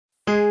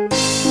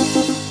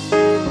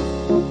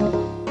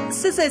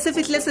se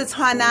fihlile se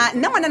tshwana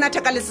nna ngwana na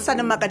thaka le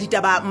sesane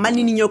makadita ba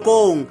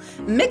manininyokong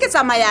mme ke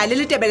tsamaya le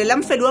letebele la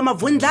mfedi wa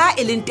mavundla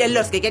e leng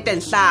tello sekekete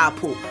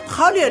nhlapho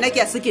kgaolo yona ke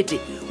ya sekete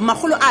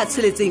magolo a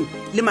tsheletseng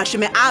le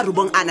mashome a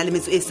rubong ana le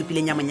metso e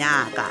supileng ya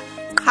Monyaka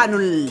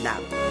qhanolla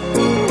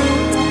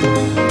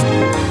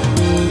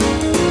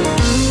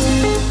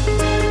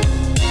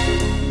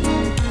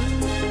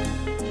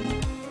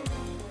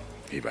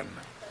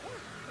banna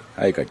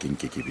ai ka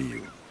kenke ke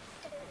beo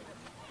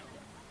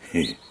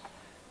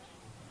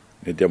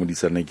ne tya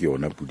modisana ke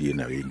yona pudi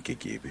ena e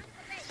nkekebe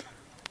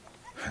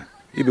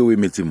ebe o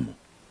emetse mo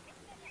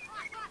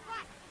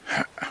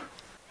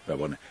ba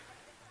bona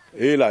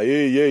ela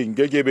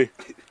nkekebe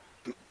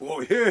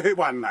o he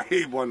banna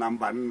he bona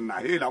banna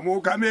he la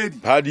mo kamedi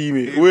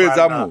phadime o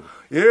etsa mo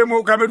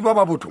mo kamedi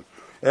ba botho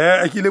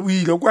ke le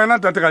buile ko ena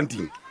tate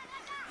kanting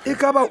e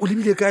ka ba o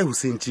lebile kae ho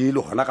sentse le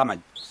hona ka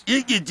madi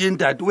e ke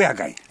tsentate o ya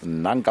kae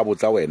nna nka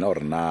botsa wena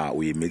hore na o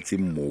emetse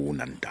mo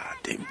na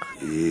ntate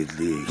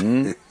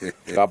le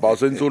ka ba o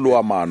sentse lo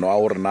wa mano a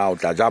hore na o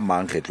tla ja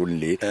mang kgetlong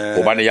le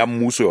gobane ya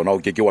mmuso yona o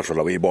keke wa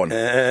hlola bo e bona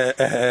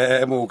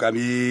mo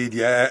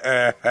kamedi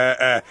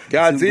ke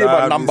a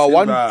tseba number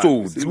 1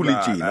 tsotsi o le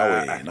tjena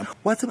wena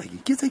wa tseba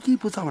ke tse ke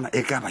ipotsa bona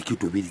e ka ba ke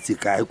tobeditse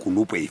kae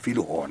konopo e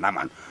fele hona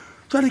man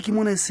tswale ke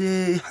mona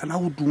se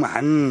hana go duma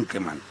hantle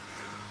man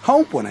ha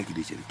o bona ke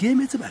dijele ke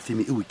emetse ba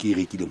feme e o ke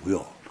rekile mo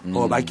yona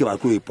o ba ke ba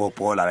tlo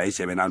ipopola ba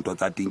ishebena ntwa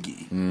tsa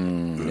tinki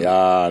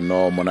ya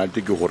no monate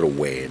ke gore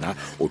wena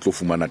o tlo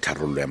fumana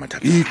tharollo ya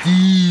mathata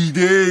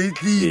tlile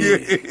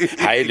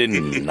ha ile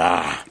nna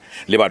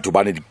le batho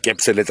ba ne di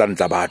capsuletsa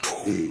ntla batho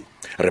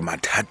re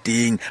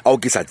mathateng a o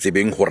ke sa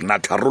tsebeng gore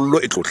na tharollo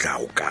e tlo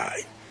tlao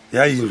kae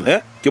ya ilo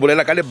ke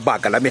bolela ka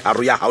lebaka la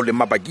meharo ya hao le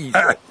mabakile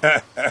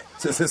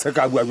se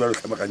ka bua jwa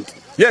tlhamaganti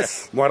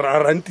yes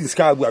moraranti se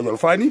ka bua jwa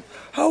fani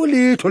ha o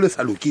le thole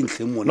sa loking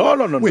hle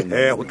mona no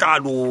o tla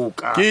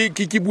loka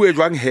ke bue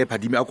jwang he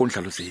phadime a go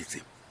ntlhalosetse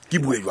ke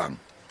bue jwang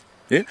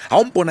ha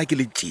o mpona ke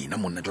le tjena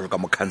monna jalo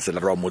ka mo councilor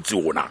wa motse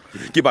ona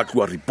ke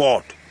batluwa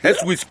report as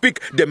we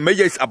speak the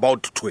mayor is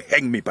about to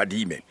hang me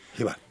phadime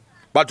heba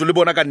batho le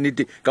bona ka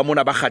nnete ka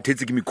mona ba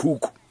kgathetse ke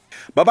mikhukhu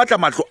ba batla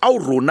matlo a o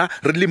rona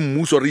re le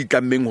mmuso re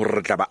itlammeng hore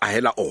re tla ba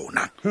ahela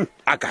ona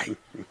a kae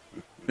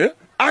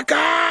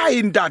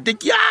ntate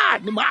ke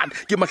yane man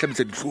ke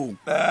mahlabisa ditlhong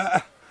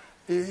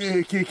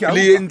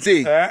le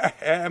entse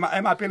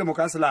ema pele mo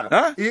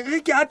kanselara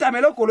e ke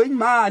atamela kolong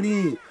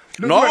mane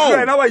no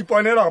wena wa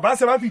iponela ba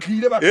se ba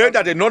fihlile ba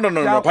ntate no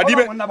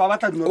phadime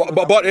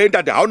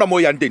ntate ha ona mo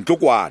yang teng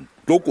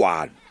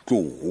tlokwana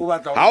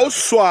ha o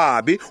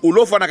swabe o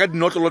lo fana ka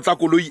dinotlolo tsa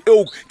koloi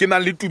eo ke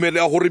nang le tumelo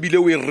ya hore bile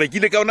o e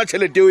rekile ka yona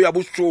tšhelete eo ya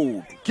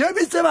boshodu ke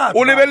bitse ba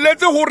o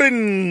lebelletse hore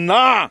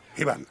nna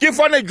ke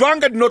fane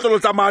jwang ka dinotlolo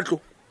tsa matlo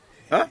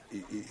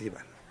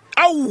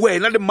a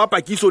wena le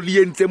mmapakiso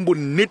le entseng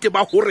bonnete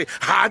ba hore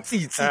ha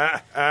tsitsi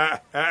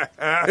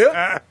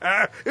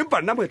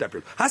empa nna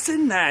moetapelo ha se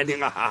nna le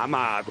ha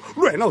matlo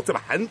le wena o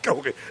tseba hantle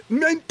hore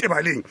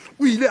Mentebaleng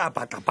o ile a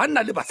batla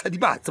banna le basadi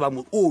ba tseba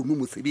mo ono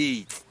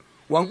mosebetsi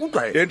wa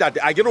nkutwa ntate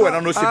a ke re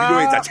wena no sebile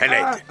o etsa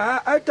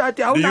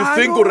tšhelete do you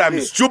think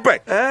I'm stupid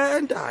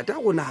ntate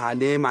go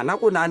nahane mana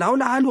go nahana o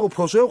nahane go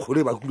phoso e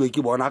kgole ba kulwe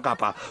ke bona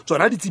kapa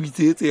tsona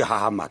ditsebitsetse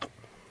ha matlo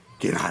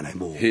ke nahana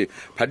mo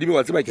phadime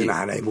wa tseba ke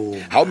nahana mo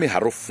ha o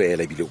meharo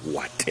fela bile go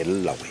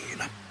atella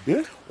wena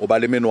o ba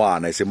le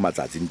menwana e se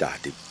matsatsi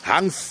ntate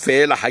hang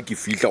fela ha ke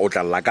fihla o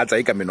tla lakatsa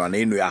e ka menwana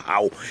eno ya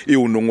hao e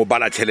o nong o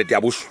bala tšhelete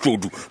ya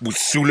boshodu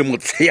bosiu le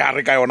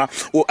motsheare ka yona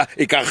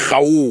e ka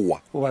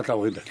gaowa o batla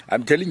go ntate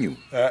I'm telling you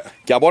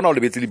ke a bona o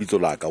lebetse lebitso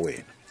la ka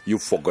wena you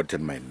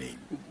forgotten my name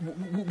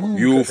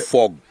you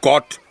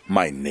forgot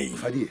my name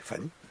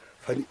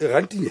fani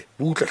rantinye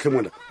butla hle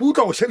mona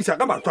butla go shebisa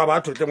ka batho ba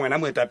batho tle mona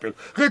moetapelo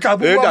re tla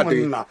bua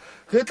monna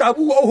re tla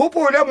bua o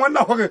hopole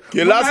monna gore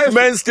ke last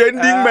man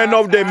standing man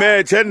of the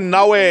match and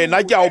now wena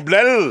ke a o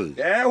blell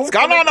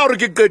ska nana hore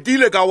ke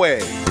qetile ka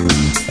wena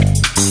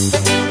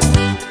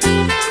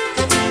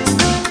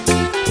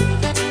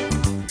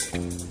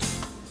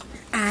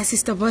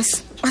sister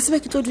boss wa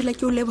tseba ke tlo dula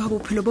ke o leboha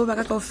bophelo bo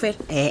baka kaofela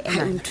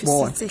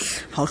bona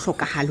ha o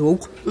hlokahale o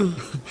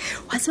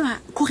wa tseba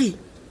kore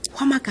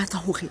wa makatsa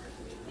hore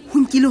ho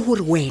nkile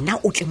hore wena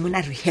o tle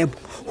mona rehab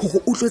hore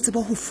o tlo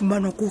tseba ho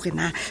fumanwa ke hore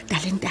na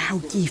talent ya hao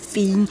ke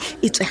efeng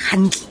e tswe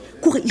hantle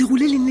kore le go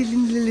le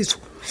letso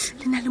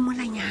le na le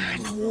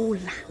molanyana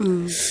ola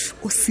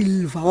o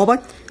silver wa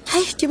bona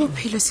hai ke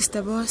bophelo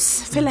sister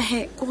boss fela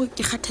he kore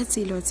ke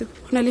kgathatsile wa tseba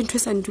hona le ntwe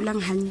sa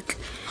ndulang hantle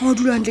ha o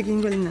dula hantle ke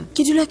ngwe le nna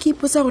ke dula ke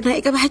ipotsa rona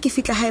e ka ba ha ke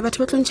fitla hae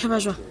batho ba tlo ntšhaba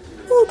jwa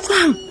o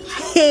tswang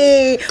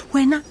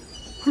wena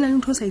hona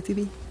le ntwe sa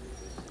itsebeng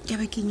ke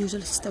ba ke nyuzo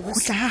le sister boss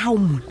go tla ha o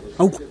mona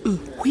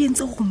go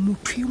yentse go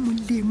motho e mo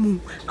le mo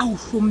a o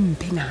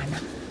hlompe nana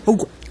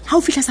ha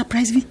o fihla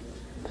surprise vi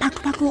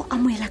batho ba tlo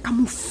amoela ka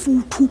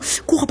mofuthu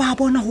go go ba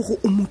bona hore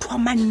o motho wa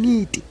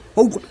mannete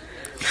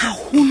ha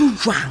holo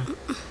jwang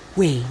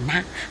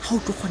wena ha o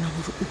tlo gona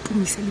hore o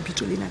tumise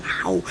lebitso lena la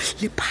hao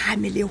le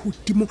phame le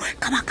hodimo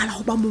ka baka la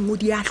go ba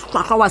mongodi ya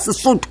hlwahlwa wa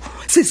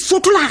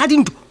Sesotho la ga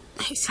dintho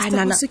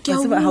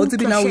ha o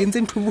tsebe na o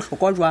entse ntho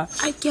bohlokwa jwang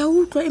a ke a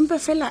utlwa empa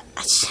fela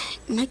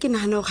nna ke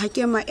nagana gore ga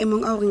ke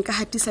maemong a gore nka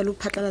hatisa le go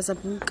phatlalatsa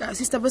buka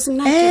sister boss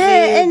nna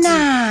ke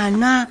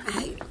nana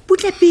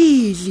butle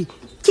pele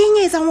ke eng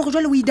e etsang gore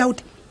jwale o idoubt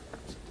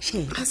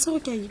ga se go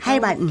ke a ha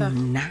eba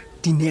nna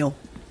Dineo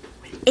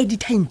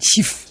editor in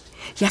chief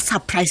ya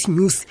surprise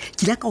news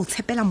ke la ka o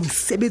tshepela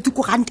mosebetsi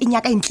ko ranteng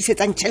ya ka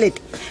intlisetsang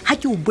tšhelete ha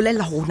ke o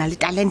bolela go na le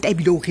talent e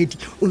bile o ready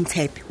o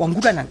ntshepe wa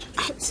ngudwa nana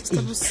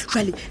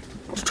jwale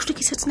dithuto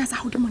ke setsena tsa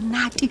go di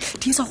monate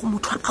di etsa go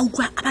motho a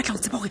utlwa a batla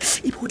go tseba gore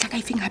e be o tla ka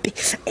efeng gape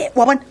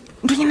wa bona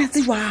ntonyana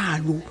tse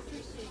jalo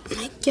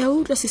ke a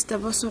utlwa sister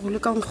boss go le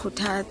ka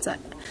nkgothatsa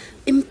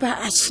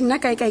empa a tshina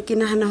kae ke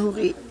nagana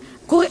gore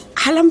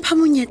halampha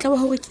monyetla wa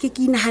gore ke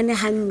inahane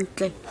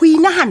hantle go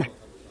inahana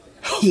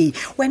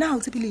wena ha o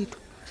tsebe letho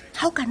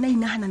ha o ka nna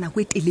inahana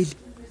nako e telele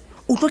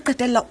o tlo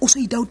qetella o so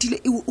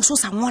idautile o so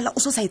sa ngola o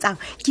so sa etsang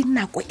ke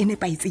nako e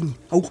nepaetseng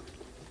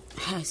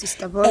ha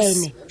sister boss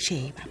ene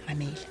sheba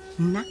mamela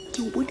nna ke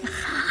o bone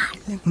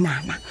gale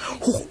nana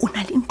go o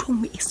na le ntho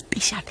nngwe e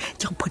special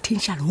ke go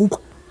potential ho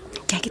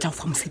ke a ke tla o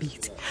fa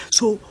mosebetsi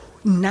so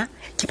nna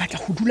ke batla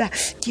go dula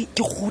ke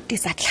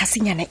gotesa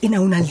tlhasenyana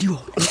ena o nang le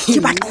yona ke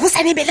batla go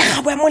sane bele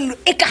gabo ya mollo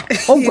e ka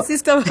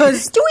sister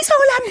boss ke o isa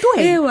go lamdo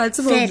wa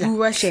tseba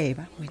bua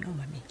sheba wena o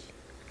mamela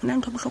nna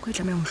ntho bohloko e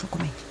tlameha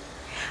mohlokomela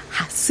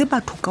ha se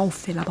batho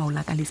kaofela ba o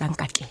lakaletsang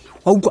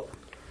katleho wa utlwa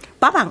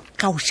ba bang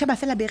ka o sheba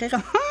fela berega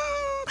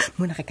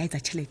mona re ka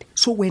etsa tšhelete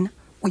so wena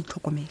o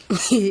itlhokomele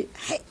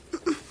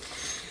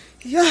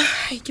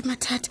ke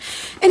mathata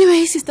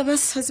anyway sister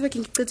boss ha se ba ke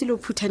qetile o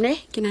phuthane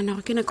ke nana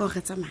go ke na ka go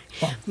retsa mae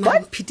ma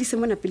phitise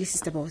mona pele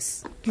sister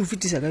boss ke o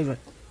fitisa ka jwa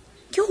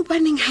ke go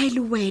baneng ha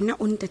ile wena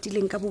o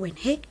ntatileng ka bo wena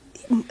e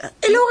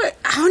le gore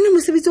ha ona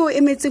mosebetsi o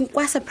emetseng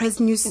kwa surprise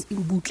news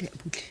butle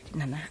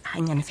nana ha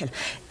nyane fela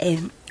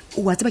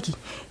wa tseba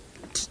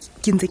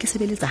ke ntse ke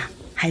sebeletsa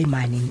hae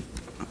maneng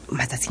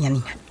matsatsing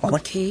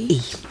okay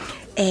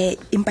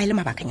empa ile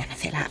mabakanyana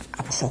fela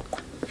a bohlokwa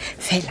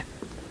fela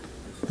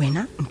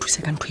wena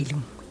nthusa ka ntho e le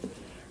nngwe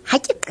ha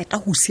ke qeta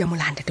ho sia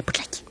molanda de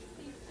potlaki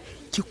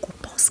ke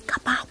kopa o ska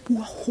ba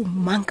bua go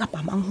mang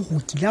kapa mang go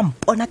kila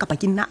mpona kapa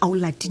ke nna a o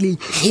latileng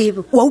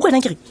wa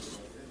utlwana ke re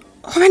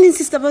gobaneng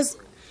sister boss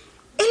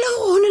e le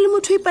go hona le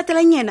motho o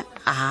ipatelang yena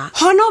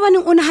hona o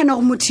baneng o nagana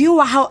gore motho yo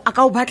wa hao a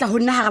ka o batla go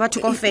nna ga batho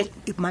kaofela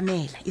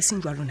mamela e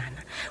seng jwalo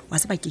nana wa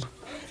se bakeng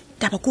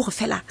taba ko go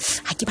fela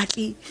ha ke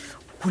batle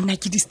go nna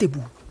ke disturb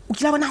o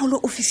kila bona holo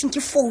office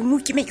ke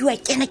phone ke me ke wa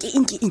kena ke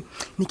eng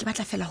ne ke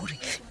batla fela hore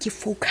ke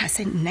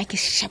focus nna ke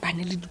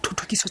shebane le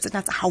dithothokiso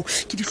tsena tsa hao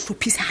ke di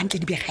hlophisa hantle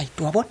di be right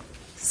wa bona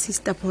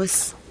sister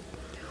boss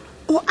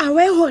o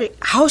awe hore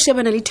ha o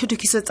shebana le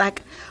dithothokiso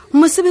tsaka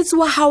mosebetsi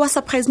wa hao wa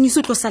surprise news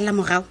o tlo sala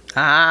morao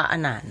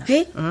anana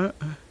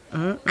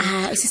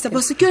sister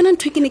boss ke yona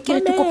ntho ke ne ke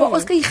re ke kopa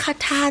o ska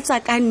ikgathatsa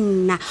ka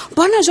nna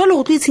bona jwale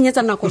go tlo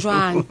itshenyetsa nako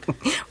jwang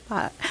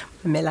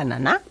mela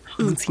nana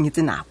o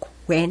itshenyetse nako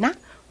wena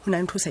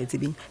hona ntho sa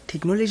itsebeng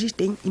technology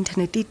teng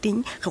internet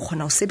teng re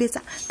khona o sebetsa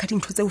ka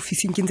dintho tse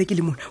office ke ntse ke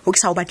le mona ho ke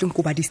sa o batleng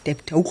go ba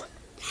disturb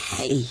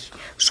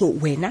so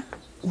wena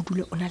o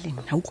dule ona le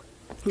nna okay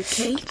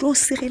ke tlo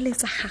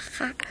sireletsa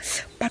gaga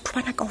batho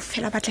bana ka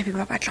ofela batla be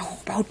ba batla go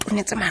ba o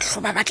tonetse mahlo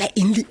ba batla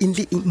inli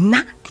nna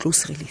ke tlo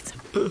sireletsa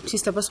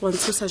sister boss wa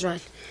nthusa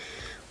jwale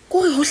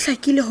go re ho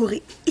hlakile hore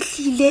e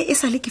hlile e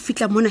sale ke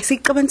fitla mona se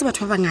qabantse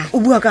batho ba bangata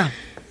o bua ka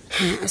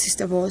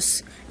sister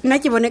boss nna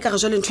ke bone ka re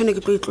jwale ntho ne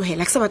ke tlo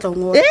itlogela ke se batla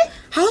ngo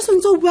ha o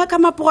sentse o bua ka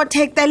ma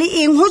protector le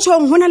eng ho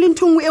tshong hona le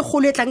ntho nngwe e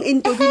kgolo e tlang e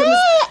ntobile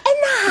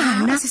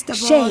nana sister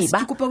boss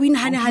ke kopa o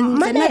inahane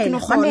hantle nna ke no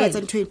kgona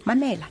tsa ntho e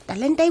mamela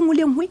talenta engwe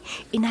le engwe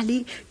e na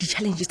le di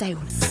challenge tsa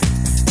yona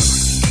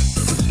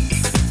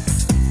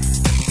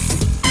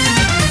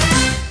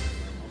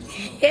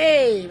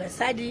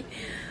basadi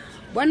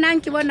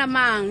bonang ke bona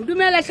mang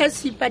dumela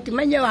tlhasipa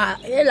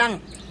timanyewa elang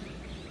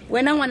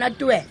wena ngwana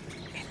tuwe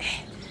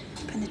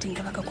teng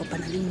ka baka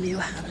kopana le mme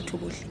wa ga batho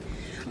bohle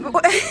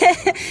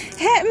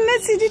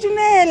Messi di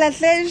dumela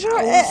tlhejo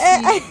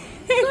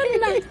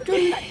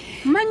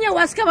manye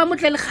wa ska ba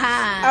motle le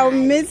kga au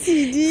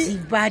Messi di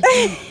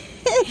badi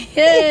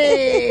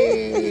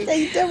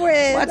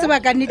wa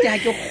tseba ka nnete ha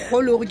ke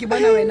kgolo gore ke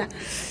bona wena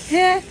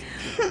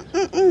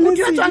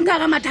motho a tswang ka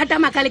ga mathata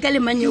makale ka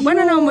le manye o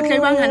bona na o motle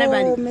bang hana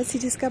bane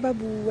Messi di ska ba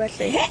bua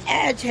hle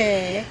che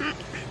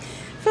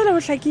fela o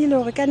hlakile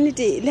gore ka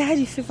nnete le ha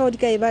dififa o di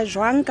ka eba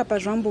jwang kapa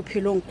jwang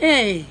bophelong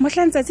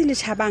mohlantsi le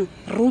tšhabang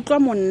re utlwa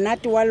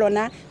monnate wa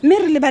lona mme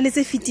re le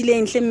baletse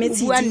fitileng hle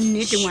Messi bua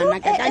nnete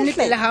ngwana ka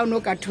nnete le ha o no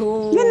ka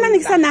tho nna ne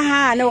ke sa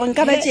nahana gore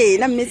nka ba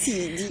tjena Messi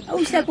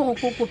o hle go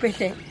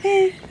kopehle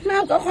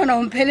na ka khona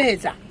ho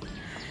mpheletsa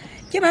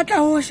ke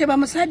batla ho sheba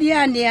mosadi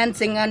ya ne ya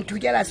ntseng a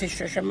nthukela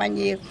seshweshwe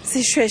manyeo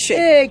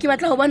seshweshwe ke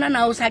batla ho bona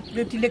na o sa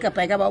tlotile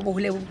kapa ka ba bo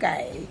hole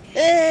bokae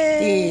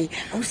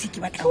o se ke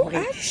batla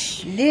hore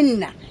le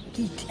nna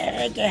ke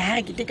tereke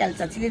ha ke teka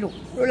letsatsi le lo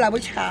la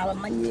botšhaba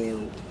manyeo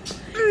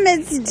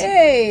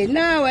Metsidi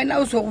na wena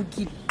o so go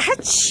kile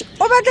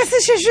o batla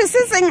seshweshwe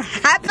se seng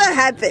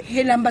gape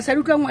helang ba sa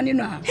utlwa ngwane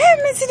nwa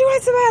Metsidi wa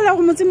tsebala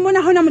go motseng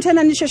mona gona motho a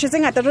nang le shweshwe tse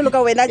ngata jalo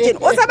ka wena tjena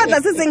o sa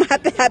batla se seng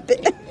gape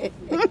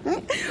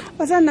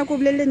o sa nna ko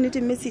bolelle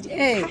nnete Metsidi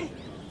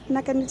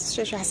nna ka nnete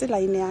seshweshwe ga se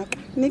line yaka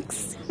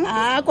nix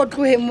ko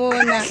tlohe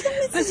mona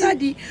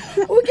basadi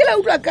o kila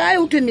utlwa kae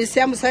o thwe mese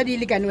ya mosadi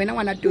le kane wena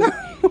ngwana tona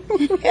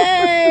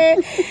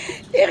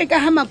e re ka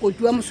ha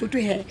makoti wa mosotho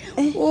he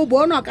o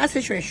bonwa ka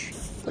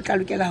seshweshwe o tla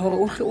lokela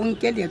hore o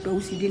nke leeto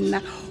o se di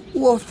nna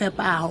o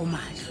fepa hao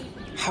mahlo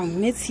ha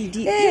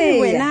Metsidi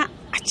wena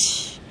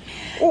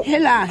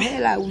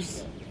hela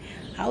usi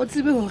ha o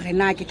tsebe hore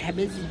na ke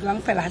thabetse jwang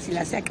fela ha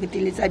sela se a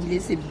qeteletsa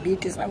bile se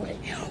bete sa hore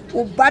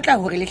o batla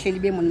hore le hle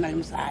libe monna le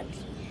mosadi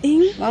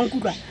wa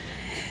nkutlwa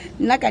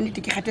nna ka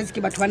nnete ke kgathetse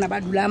ke batho bana ba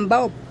dulang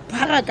ba o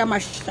phara ka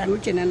mashano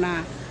tjena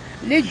na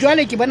le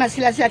jwale ke bona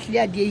sela se a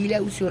tlile a diehile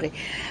a usi hore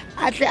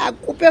a tle a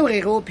kope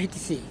hore re o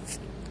phetisetse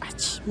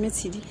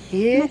Metsidi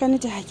nna ka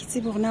nnete ha ke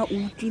tsebe hore na o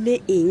utlwile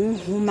eng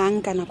ho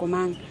mang ka nako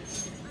mang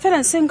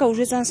fela se nka o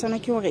jwetsang sona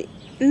ke hore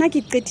nna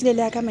ke qetile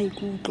le ya ka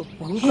maikutlo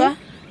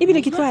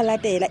ebile ke tlo a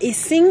latela e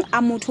seng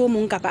a motho o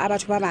mong kapa a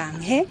batho ba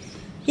bang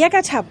ya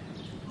ka Thabo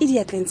e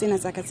diatleng tsena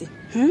tsa ka tsena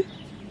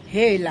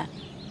hela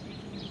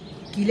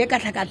ke ile ka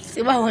tlhaka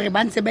tseba hore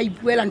ba ntse ba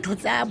ipuela ntho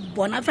tsa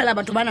bona fela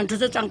batho ba na ntho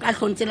tse tswang ka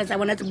hlong tsena tsa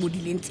bona tse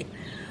bodileng tsena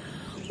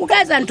o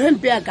ka etsa ntho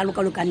empe ya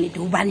kalokalo ka nnete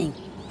ho baneng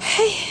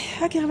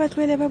ha ke re ba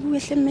tloele ba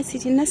buehle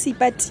Metsidi nna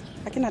seipati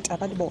ha ke na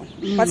taba le bona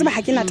wa tseba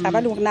ha ke na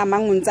taba le hore na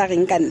mang o ntse a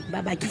reng ka nna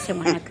ba bakise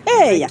ngwanaka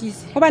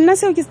hoba nna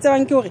seo ke se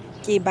tsebang ke hore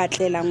ke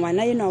batlela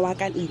ngwana enwa wa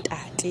ka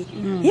ntate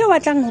ye wa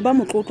tlang ho ba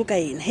motlotlo ka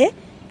ena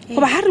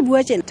goba ha re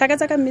bua tjena thaka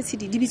tsa ka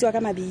Metsidi di bitswa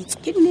ka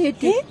mabitso ke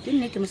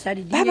nnete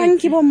mosadi ba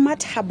bang ke bo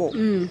Mmathabo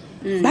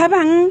ba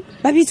bang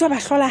ba bitswa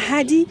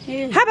Bahlolahadi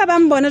ha ba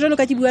bang bona jalo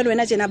ka ke bua le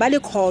wena tjena ba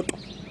le khoto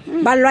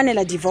ba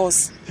lwanela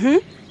divorce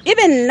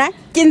ebe nna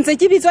ke ntse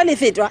ke bitswa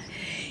lefetwa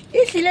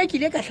e hlile ke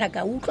ile ka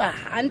hlaka utlwa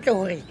hantle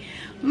hore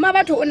mma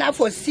batho o na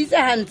fositse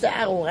hantse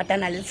a re o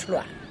ratana le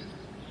tshilwana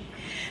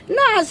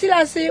na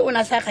sela se o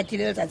na sa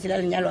khathile letsatsi la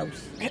lenyalo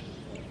ausi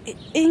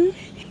eng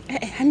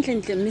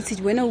hantle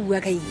Metsidi wena o bua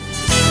ka eng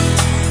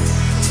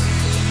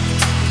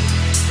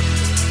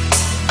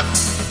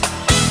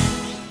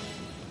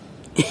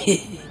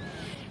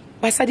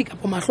basadi ka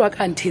pomahlo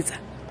ka nthetsa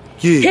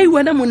hey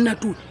wena monna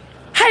tu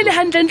ha ile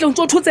hantle o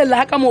ntso thotsella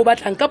ha ka mo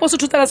batlang ka poso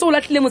thotsela se o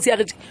lahlile motse ya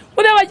rete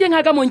o be wa keng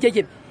ha ka mo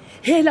nkekebe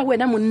hela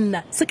wena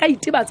monna se ka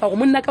itebatsa go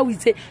monna ka o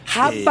itse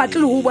ha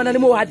batle ho bona le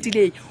mo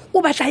hatileng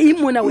o batla eng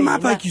mona wena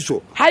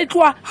mapakiso ha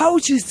itlwa ha o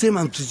tshitse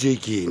mantsitse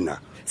kena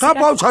ka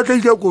ba o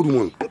tshwatlile go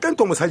dumong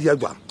ntento mosadi ya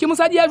jwang ke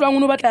mosadi ya jwang o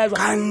no batla ya jwang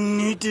ka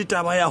nnete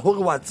taba ya hore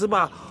wa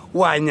tseba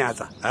wa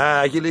nyatsa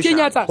ke le Ke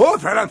nyatsa? o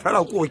fela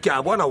ko ke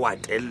a bona wa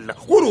tella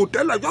gore o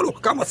tella jalo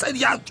ka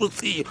mosadi ya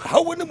tsotseng ha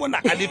o bone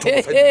mona ka letho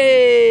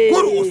mosadi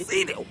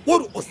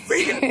gore o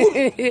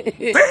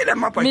sele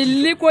mapakiso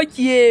meleko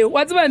ke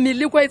wa tseba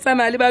meleko e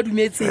tsamaya le ba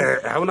dumetseng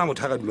ha ona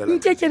motho a ka dumela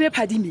nkekebe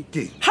phadime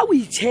ha o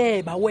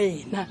itsheba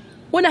wena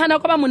o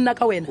nagana ka ba monna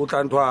ka wena o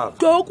tla ntwaka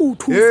to ko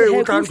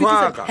o tla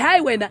ntwaka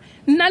hai wena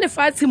nna le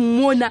fatshe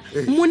mona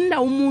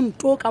monna o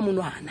monto ka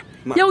monwana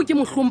yeo ke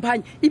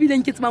mohlomphanye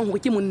ebileng ke tsebang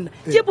hore ke monna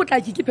ke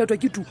potlaki ke phetwa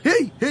ke tu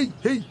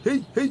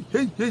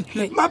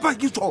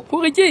mapakiso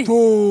hore ke to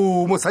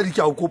mosadi ke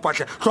a o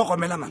kopatle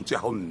hlokomela mantswe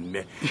ya hao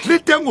mme le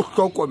teng o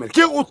hlokomele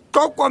ke o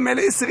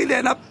hlokomele e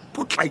serile ena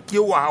potlaki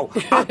wa hao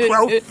a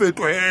tloa o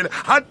fetohele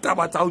ha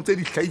taba tsa hao tse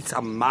di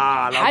hlahisa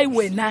mmala hai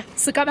wena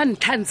se ka ba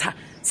nthantsha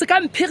se ka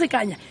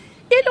mpherekanya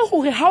e le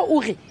gore ha o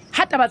re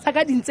ha taba tsa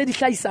ka dintse di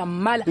hlahisa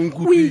mmala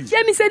o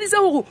ikemiseditse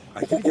gore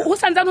o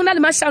santsane o na le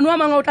mashano a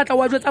mangwe o tlatla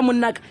wa jwetsa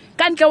monnaka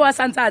ka ntle wa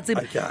santse a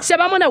tseba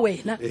sheba mona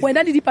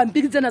wena le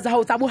dipampiri tsena tsa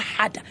gago tsa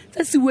bohata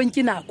tse siuweng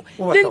ke nako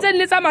le ntseng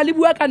le tsamaya le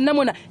bua ka nna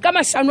mona ka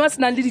mashano a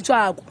senang le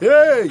ditswako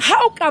ha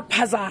o ka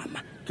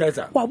phazama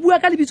wa bua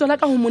ka lebitso la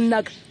ka go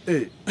monnaka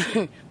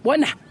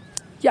bona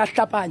ke a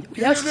hlapanya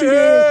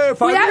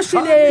o ya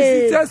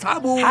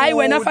shile hai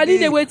wena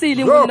falile o etse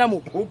ile monna mo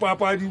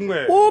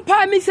o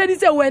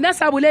phamiseditse wena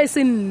sa bole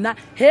se nna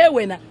he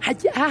wena ha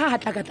ke ha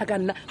tlaka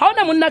nna ha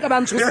ona monna ka ba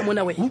ntshosa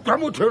mona wena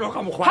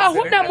ha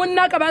hona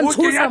monna ka ba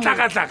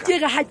ntshosa ke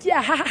re ha ke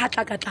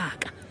ha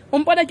tlaka o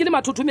mpona ke le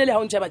mathuthumele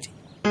ha o ntsheba tje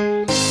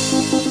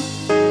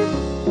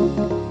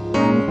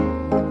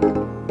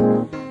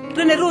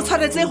re ne re o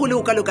tshwaretse go le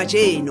o ka loka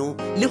jeno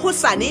le go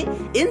sane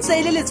e ntse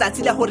e le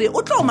letsatsi la gore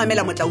o tlo o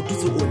mamela motla o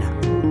tutse ona